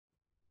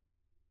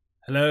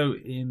Hello,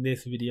 in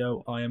this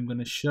video I am going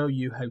to show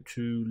you how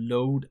to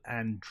load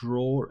and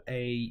draw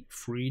a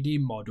 3D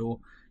model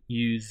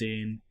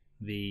using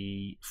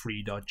the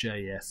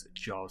Three.js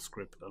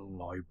JavaScript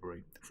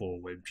library for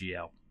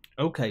WebGL.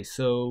 Okay,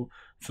 so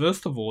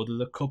first of all,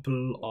 there's a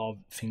couple of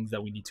things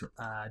that we need to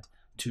add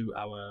to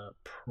our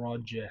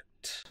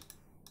project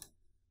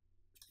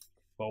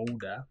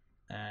folder,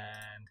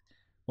 and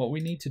what we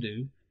need to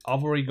do,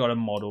 I've already got a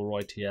model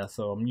right here,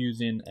 so I'm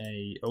using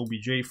a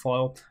obj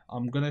file.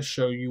 I'm gonna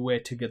show you where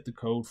to get the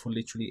code for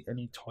literally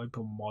any type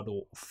of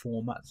model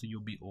format, so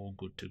you'll be all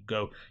good to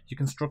go. You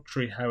can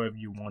structure it however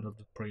you want. I've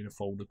just put in a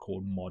folder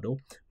called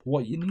model. But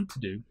what you need to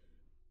do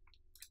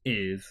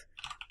is,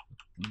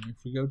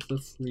 if we go to the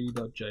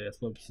Three.js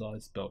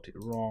website, spelled it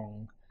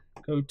wrong,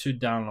 go to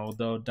download,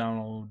 though,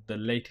 download the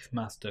latest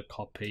master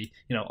copy.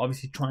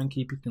 Obviously try and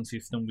keep it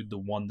consistent with the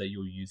one that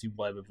you're using,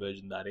 whatever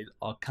version that is.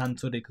 I'll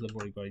cancel it because I've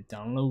already got it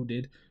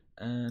downloaded.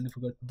 And if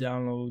we go to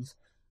downloads,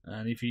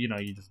 and if you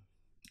just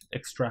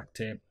extract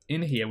it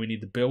in here, we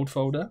need the build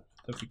folder.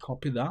 So if we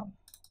copy that,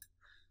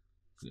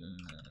 let's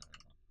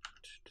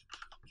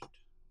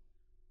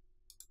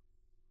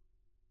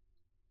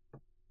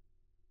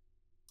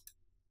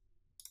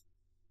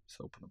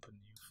open up a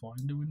new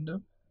Finder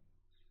window.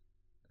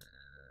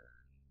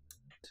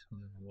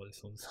 Well,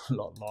 this one's a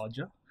lot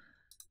larger,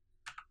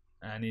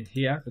 and in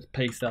here just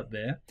paste that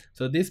there.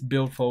 So this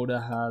build folder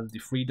has the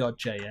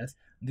Three.js.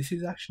 This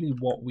is actually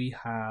what we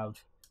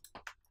have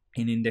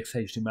in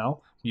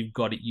index.html. We've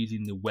got it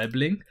using the web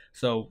link,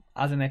 so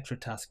as an extra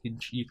task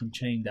you can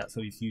change that so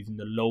it's using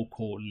the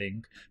local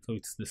link, so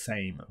it's the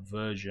same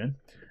version.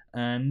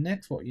 And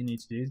next, what you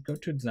need to do is go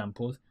to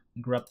examples,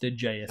 grab the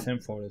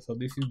JSM folder. So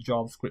this is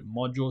JavaScript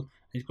modules.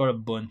 It's got a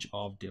bunch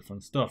of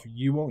different stuff.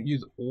 You won't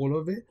use all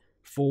of it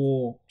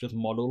for just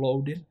model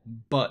loading,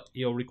 but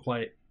it'll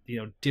require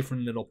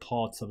different little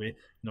parts of it.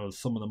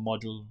 Some of the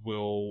modules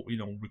will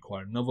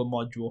require another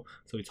module,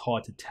 so it's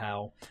hard to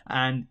tell,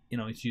 and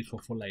it's useful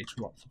for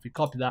later on. So if you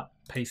copy that,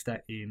 paste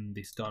that in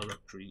this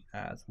directory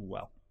as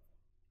well.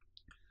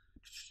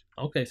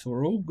 Okay, so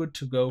we're all good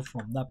to go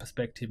from that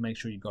perspective. Make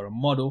sure you got a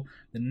model.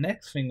 The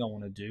next thing I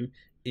want to do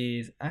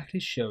is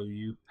actually show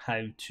you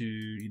how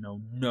to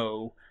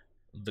know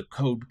the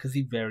code, because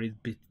it varies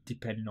bit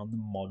depending on the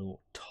model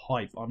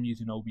type. I'm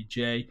using OBJ.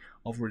 I've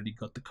already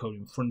got the code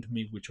in front of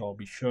me, which I'll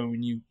be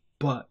showing you,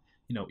 but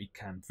it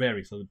can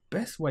vary. So the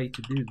best way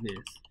to do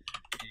this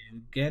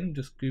is, again,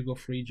 just Google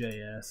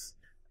Three.js,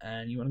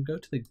 and you want to go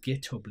to the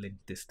GitHub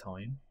link this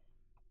time.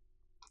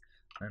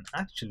 And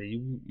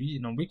actually,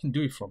 we can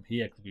do it from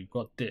here because we've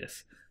got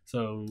this.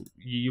 So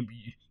you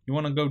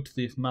want to go to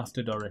this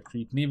master directory.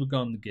 You can either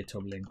go on the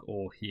GitHub link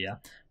or here.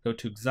 Go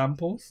to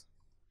examples,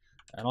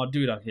 and I'll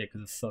do it out here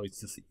because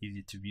it's just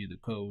easy to view the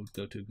code.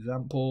 Go to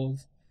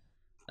examples.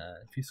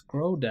 If you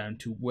scroll down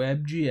to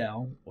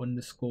WebGL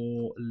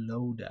underscore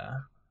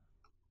loader.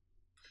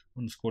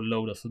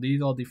 So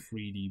these are the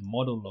 3D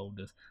model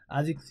loaders.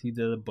 As you can see,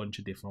 there's a bunch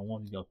of different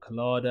ones. You got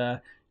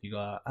Collada, you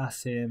got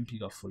Asimp, you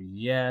got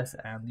Three.js,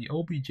 and the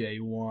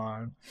OBJ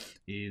one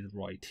is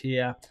right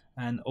here.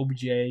 And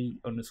OBJ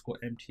underscore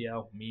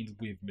MTL means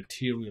with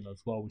material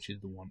as well, which is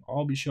the one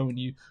I'll be showing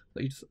you.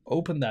 So you just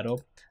open that up,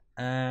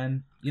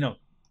 and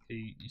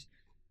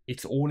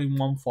it's all in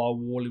one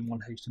file, all in one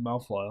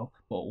HTML file.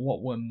 But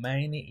what we're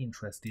mainly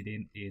interested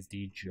in is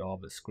the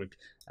JavaScript,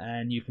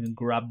 and you can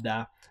grab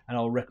that, and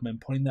I'll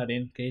recommend putting that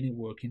in, getting it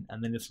working,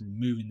 and then just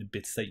removing the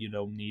bits that you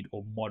don't need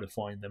or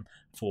modifying them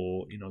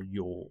for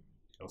your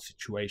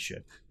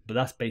situation. But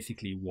that's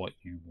basically what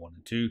you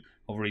want to do.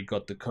 I've already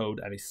got the code,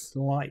 and it's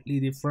slightly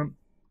different,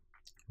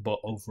 but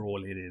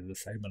overall it is the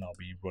same, and I'll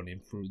be running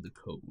through the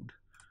code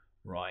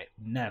right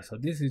now. So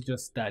this is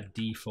just that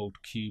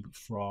default cube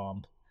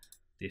from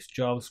this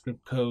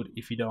JavaScript code.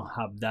 If you don't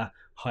have that,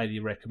 highly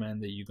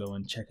recommend that you go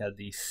and check out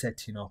the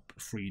setting up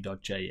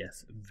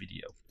Three.js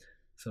video.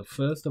 So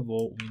first of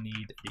all, we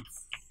need a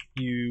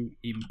few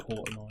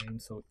import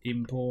lines. So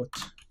import,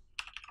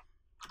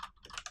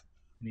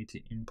 we need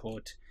to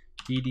import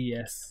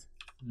DDS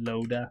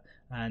loader,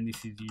 and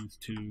this is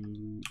used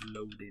to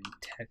load in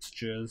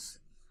textures.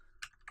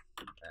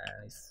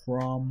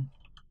 From,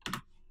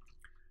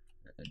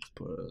 let's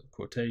put a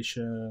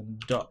quotation,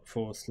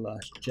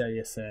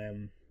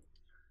 ./JSM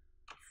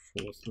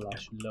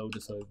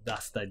 /loader. So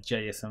that's that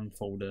JSM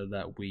folder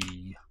that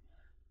we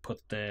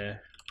put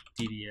there,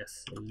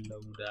 DDS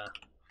loader.js,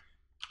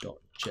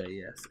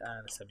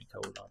 and a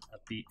semicolon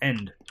at the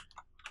end.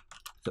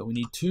 So we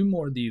need two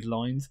more of these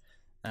lines,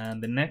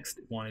 and the next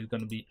one is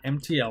going to be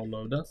Mtl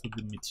Loader, so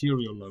the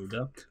material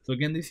loader. So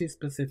again, this is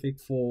specific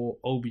for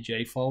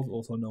OBJ files,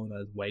 also known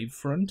as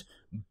wavefront,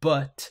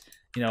 but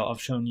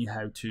I've shown you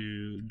how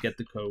to get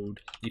the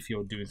code if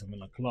you're doing something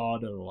like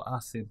Collada or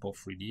Asimp or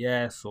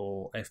Three.js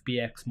or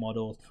FBX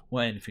models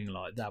or anything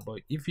like that.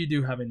 But if you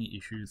do have any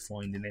issues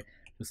finding it,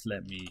 just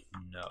let me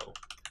know.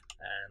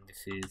 And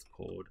this is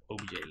called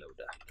OBJ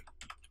Loader.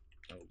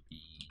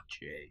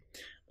 OBJ.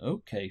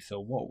 Okay,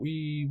 so what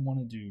we want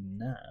to do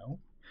now,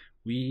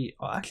 we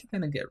are actually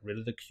going to get rid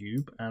of the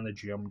cube and the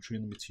geometry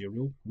and the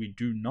material. We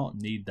do not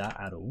need that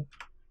at all.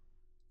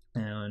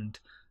 And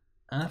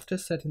after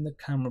setting the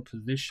camera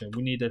position,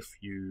 we need a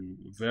few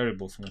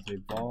variables. So we'll say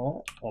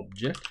var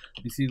object.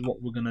 This is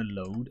what we're going to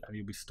load, and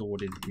it'll be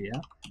stored in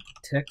here.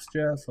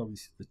 Texture, so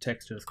obviously the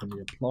texture is going to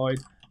be applied.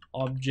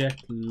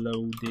 Object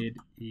loaded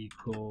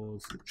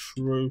equals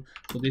true.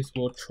 So this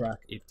will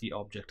track if the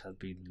object has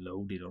been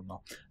loaded or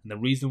not. And the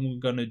reason we're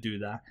going to do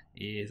that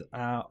is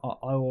I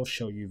will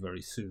show you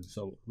very soon.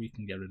 So we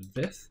can get rid of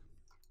this.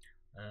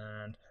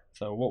 And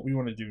so what we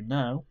want to do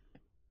now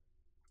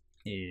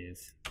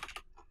is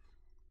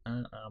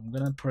I'm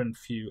gonna put in a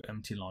few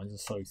empty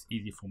lines so it's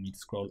easy for me to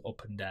scroll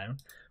up and down.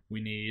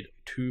 We need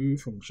two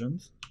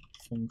functions.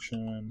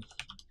 Function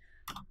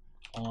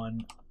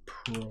on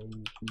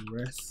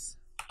progress,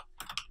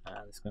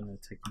 and it's gonna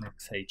take an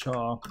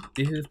XHR.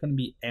 This is gonna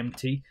be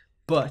empty,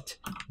 but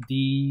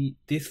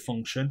this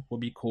function will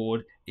be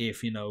called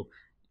if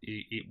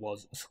it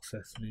was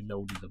successfully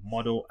loaded the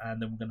model.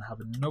 And then we're going to have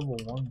another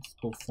one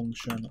called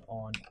function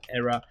on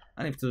error,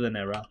 and if there's an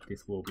error,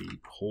 this will be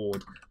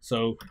called,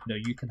 so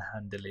you can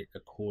handle it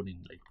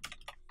accordingly.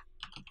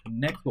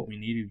 Next, what we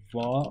need is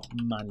var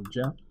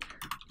manager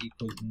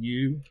equals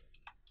new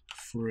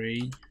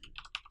free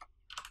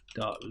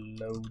dot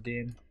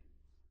loading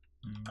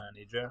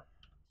manager.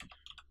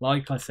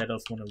 Like I said, I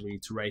just want to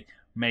reiterate,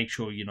 make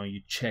sure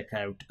you check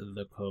out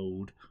the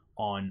code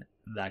on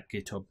that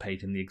GitHub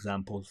page and the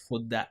examples for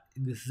that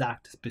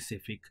exact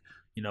specific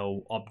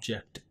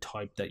object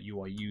type that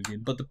you are using,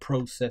 but the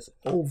process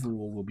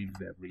overall will be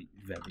very,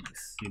 very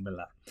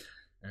similar.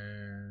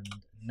 And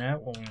now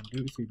what we're going to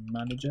do is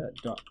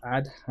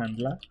manager.add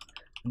handler,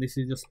 and this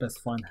is just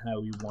specifying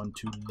how you want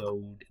to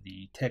load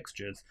the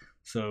textures.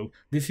 So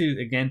this is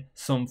again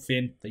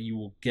something that you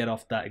will get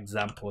off that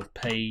example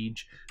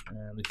page.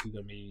 This is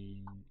going to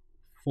be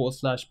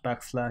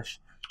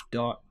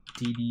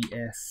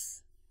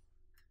 //.dds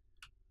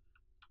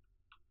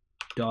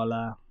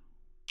 $,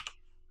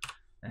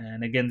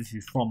 and again this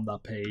is from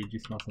that page.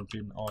 It's not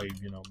something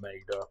I've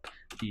made up.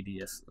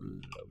 DDS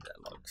loader,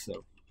 like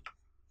so.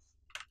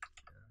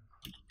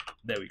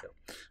 There we go.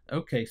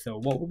 Okay, so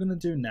what we're going to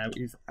do now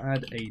is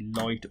add a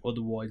light,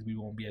 otherwise we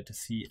won't be able to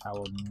see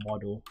our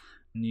model.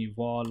 New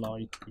var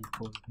light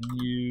equals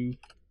new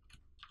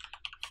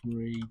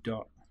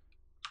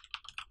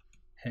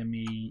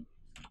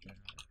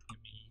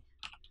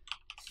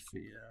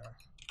free.hemisphere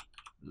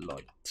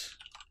light.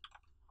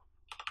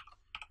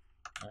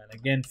 And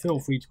again, feel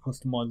free to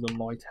customize the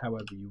light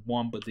however you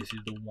want, but this is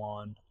the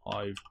one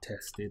I've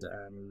tested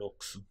and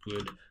looks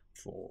good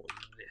for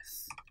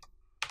this.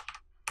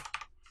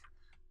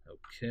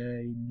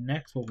 Okay,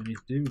 next what we need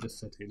to do is just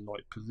set a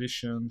light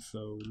position.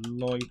 So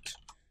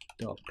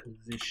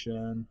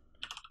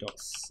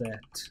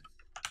light.position.set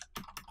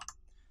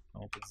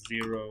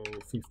 0,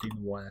 15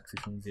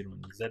 y-axis and 0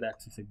 on the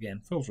z-axis. Again,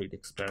 feel free to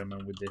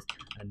experiment with this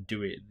and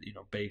do it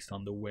based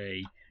on the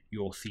way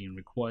your scene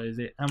requires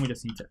it. And we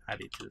just need to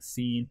add it to the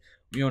scene.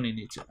 We only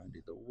need to add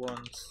it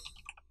once,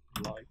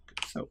 like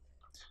so.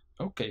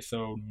 Okay,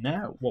 so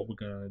now what we're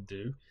gonna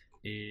do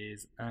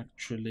is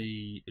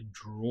actually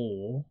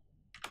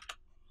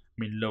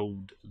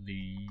load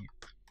the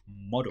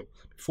model.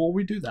 Before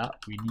we do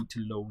that, we need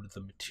to load the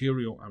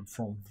material, and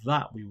from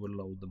that we will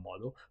load the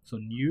model. So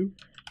new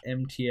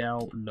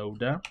Mtl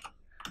Loader,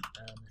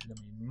 and let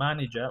me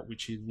manager,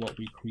 which is what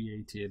we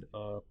created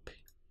up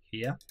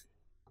here.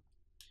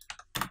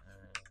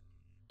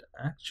 And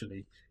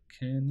actually,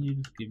 can you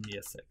just give me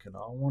a second?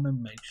 I want to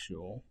make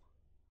sure.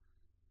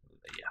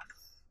 Yeah,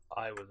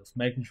 I was just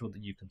making sure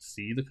that you can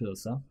see the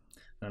cursor.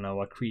 And now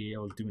I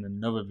was doing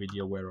another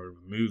video where I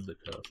removed the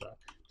cursor.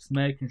 Just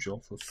making sure.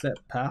 So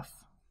set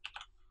path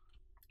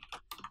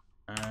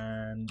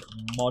and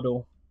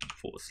model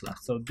 /.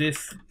 So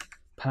this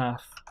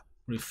path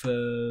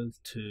refers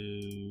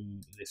to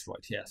this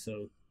right here.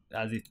 So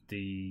as if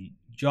the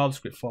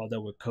JavaScript file that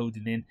we're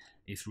coding in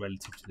is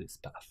relative to this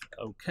path.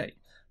 Okay,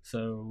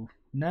 so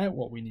now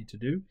what we need to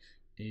do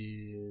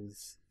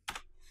is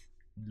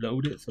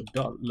load it. So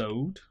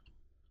 .load,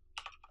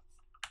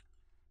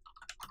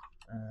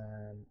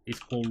 and it's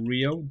called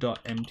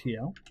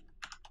rio.mtl.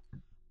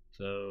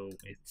 So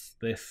it's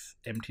this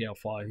MTL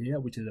file here,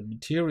 which is a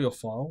material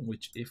file,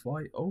 which if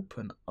I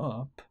open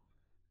up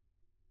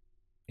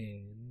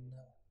in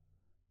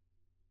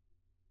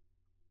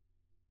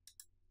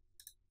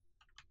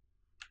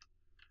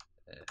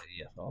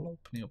yes, I'll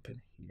open it up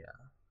in here.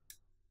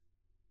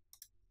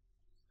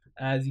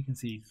 As you can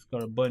see, it's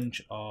got a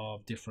bunch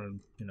of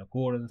different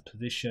coordinates,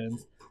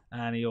 positions,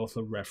 and it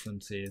also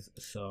references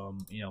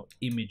some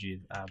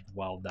images as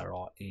well that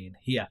are in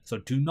here. So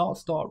do not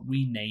start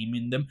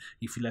renaming them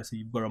if let's say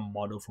you've got a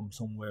model from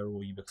somewhere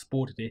or you've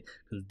exported it,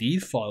 because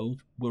these files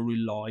will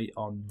rely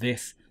on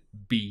this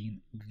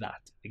being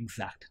that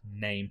exact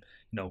name.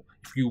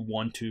 If you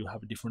want to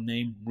have a different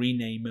name,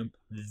 rename them,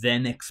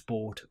 then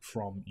export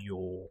from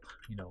your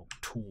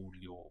tool,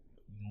 your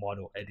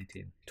model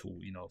editing tool,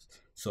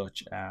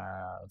 such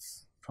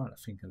as trying to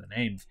think of the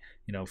names,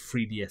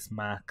 3ds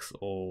Max,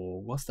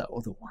 or what's that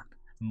other one,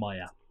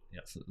 Maya,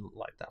 so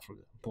like that, for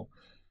example.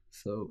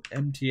 So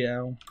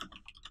mtl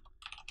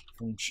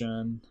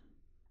function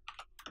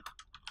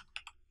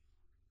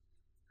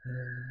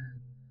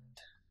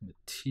and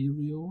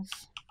materials.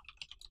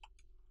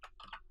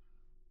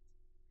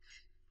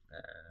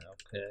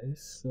 Okay,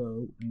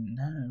 so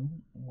now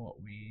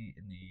what we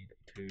need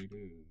to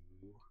do,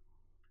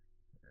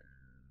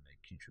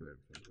 making sure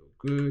everything's all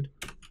good,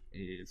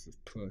 is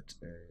put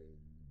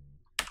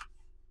a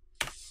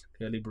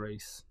curly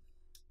brace.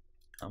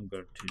 I'm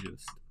going to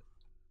just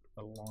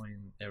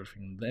align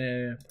everything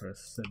there, press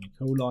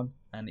semicolon,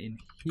 and in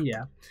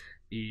here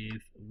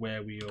is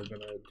where we are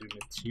going to do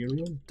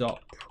material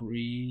dot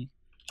preload.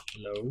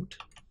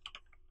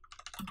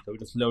 So we're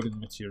just loading the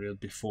material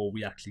before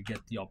we actually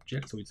get the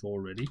object, so it's all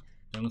ready.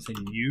 Then we'll say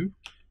new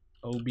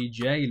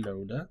obj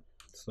loader.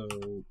 So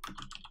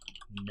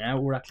now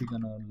we're actually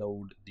going to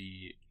load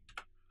the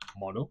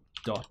model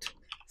dot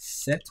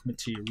set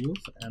materials,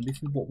 and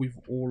this is what we've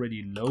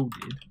already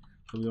loaded,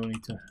 so we don't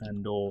need to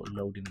handle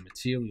loading the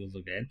materials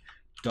again.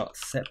 Dot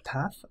set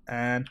path,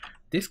 and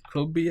this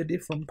could be a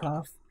different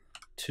path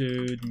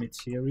to the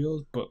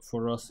materials, but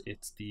for us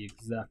it's the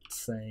exact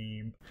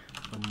same.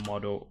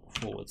 Model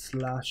 /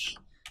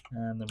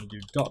 and then we do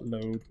dot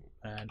load,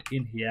 and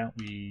in here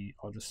we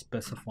are just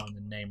specifying the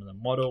name of the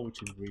model,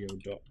 which is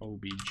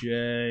rio.obj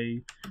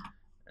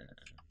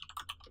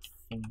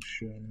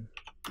function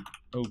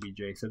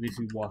obj. So this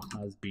is what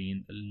has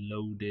been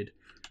loaded,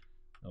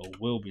 or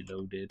will be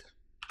loaded,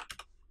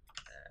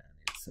 and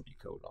it's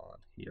semicolon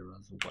here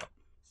as well.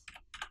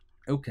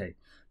 Okay,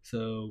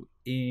 so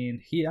in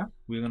here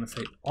we're going to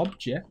say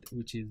object,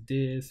 which is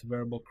this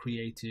variable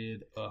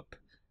created up,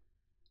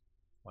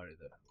 where is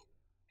it,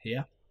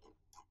 here.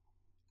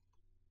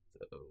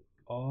 So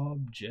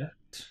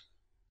object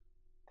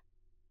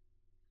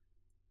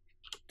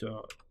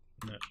dot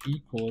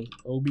equals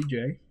obj,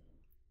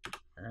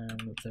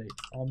 and let's say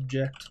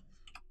object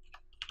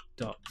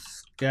dot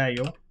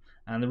scale.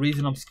 And the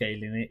reason I'm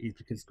scaling it is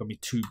because it's going to be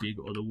too big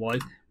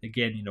otherwise.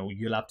 Again,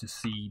 you'll have to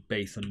see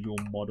based on your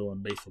model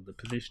and based on the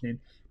positioning.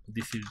 But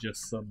this is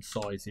just some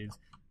sizes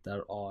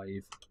that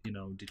I've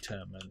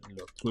determined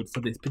look good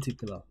for this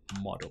particular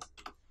model.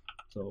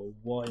 So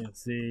Y and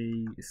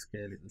Z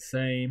scale it the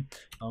same.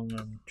 I'm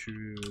going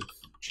to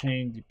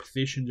change the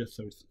position just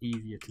so it's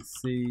easier to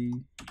see.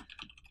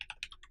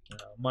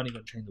 I'm only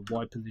going to change the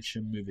Y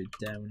position, move it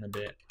down a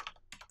bit,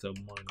 so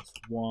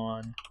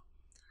 -1.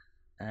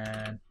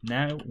 And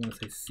now I'm going to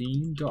say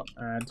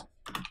scene.add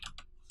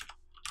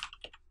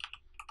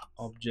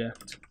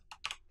object,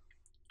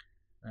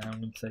 and I'm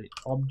going to say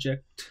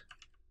object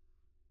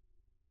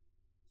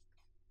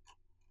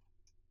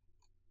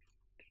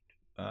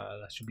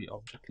that should be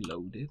object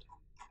loaded.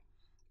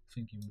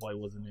 Thinking why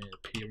wasn't it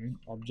appearing?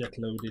 Object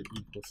loaded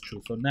equals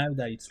true. So now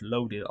that it's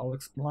loaded, I'll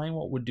explain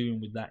what we're doing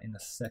with that in a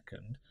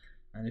second.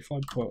 And if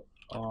I put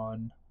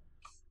on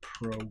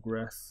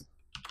progress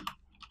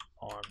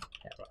on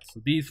error, so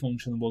these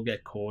functions will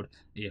get called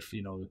if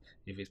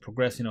if it's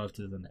progressing or if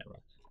there's an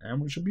error,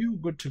 and we should be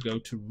good to go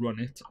to run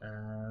it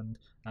and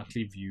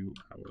actually view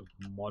our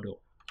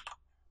model.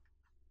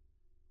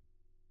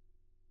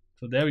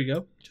 So there we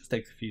go. It just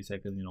takes a few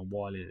seconds,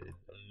 while it is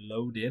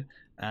loaded.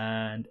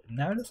 And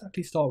now let's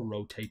actually start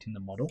rotating the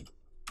model.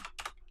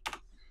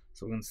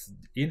 So we're going to,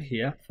 in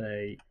here,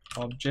 say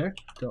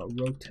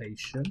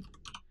object.rotation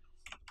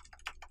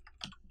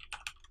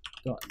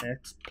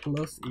 .x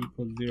plus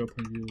equals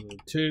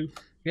 0.002.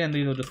 Again,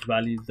 these are just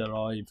values that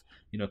I've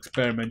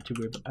experimented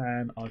with,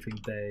 and I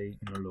think they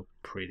look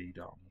pretty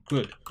darn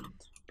good.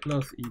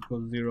 Plus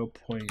equals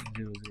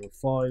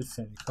 0.005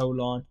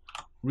 semicolon,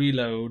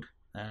 reload,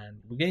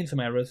 and we're getting some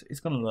errors. It's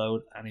going to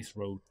load and it's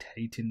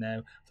rotating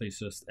now, so it's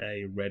just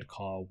a red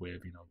car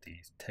with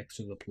these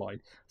textures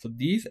applied. So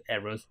these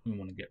errors we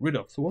want to get rid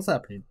of. So what's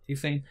happening?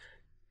 It's saying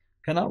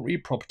cannot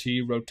read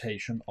property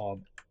rotation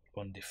of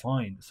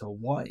undefined. So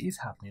what is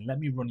happening? Let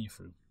me run you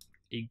through.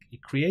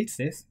 It creates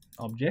this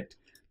object,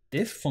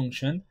 this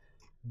function,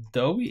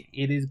 though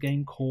it is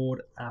getting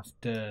called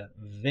after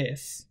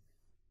this,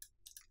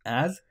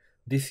 as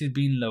this is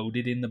being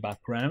loaded in the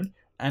background.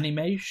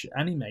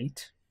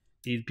 Animate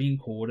is being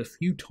called a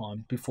few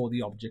times before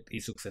the object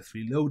is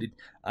successfully loaded.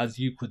 As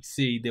you could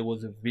see, there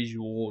was a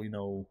visual,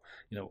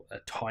 a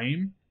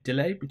time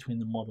delay between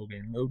the model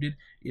getting loaded.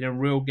 In a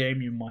real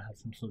game, you might have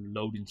some sort of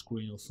loading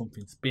screen or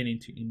something spinning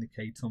to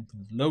indicate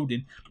something's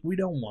loading. We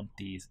don't want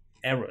these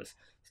errors.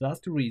 So that's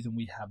the reason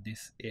we have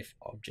this if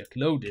object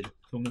loaded.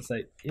 So I'm going to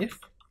say if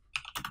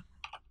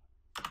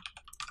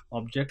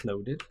object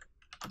loaded,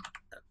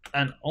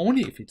 and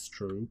only if it's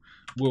true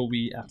will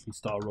we actually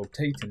start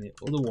rotating it.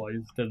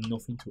 Otherwise, there's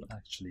nothing to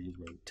actually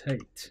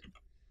rotate.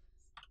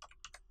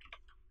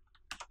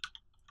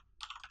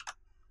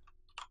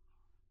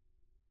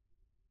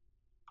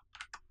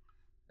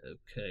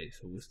 Okay,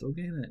 so we're still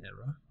getting an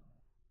error.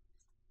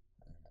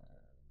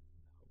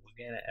 We're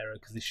getting an error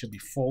because this should be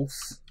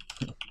false.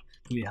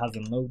 It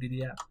hasn't loaded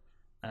yet.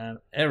 And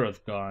error's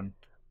gone.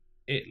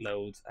 it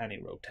loads and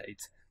it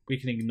rotates. We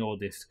can ignore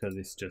this because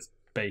it's just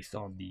based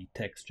on the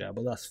texture,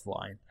 but that's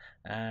fine.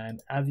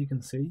 And as you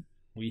can see,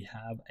 we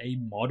have a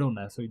model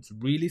now, so it's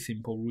really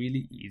simple,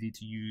 really easy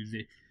to use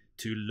it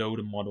to load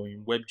a model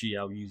in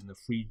WebGL using the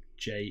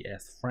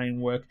Three.js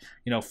framework.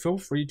 Feel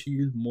free to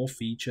use more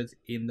features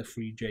in the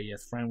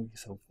Three.js framework.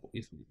 So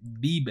it's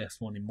the best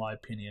one in my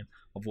opinion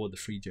of all the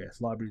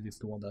Three.js libraries. It's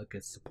the one that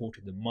gets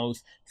supported the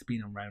most. It's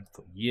been around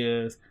for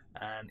years,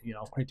 and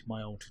I've created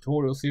my own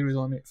tutorial series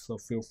on it, so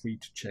feel free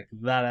to check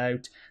that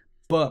out.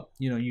 But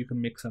you can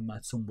mix and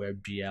match some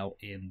WebGL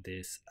in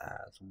this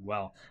as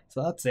well.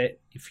 So that's it.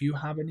 If you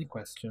have any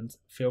questions,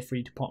 feel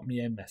free to pop me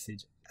a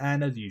message.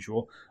 And as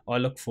usual, I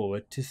look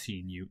forward to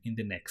seeing you in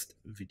the next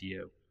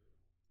video.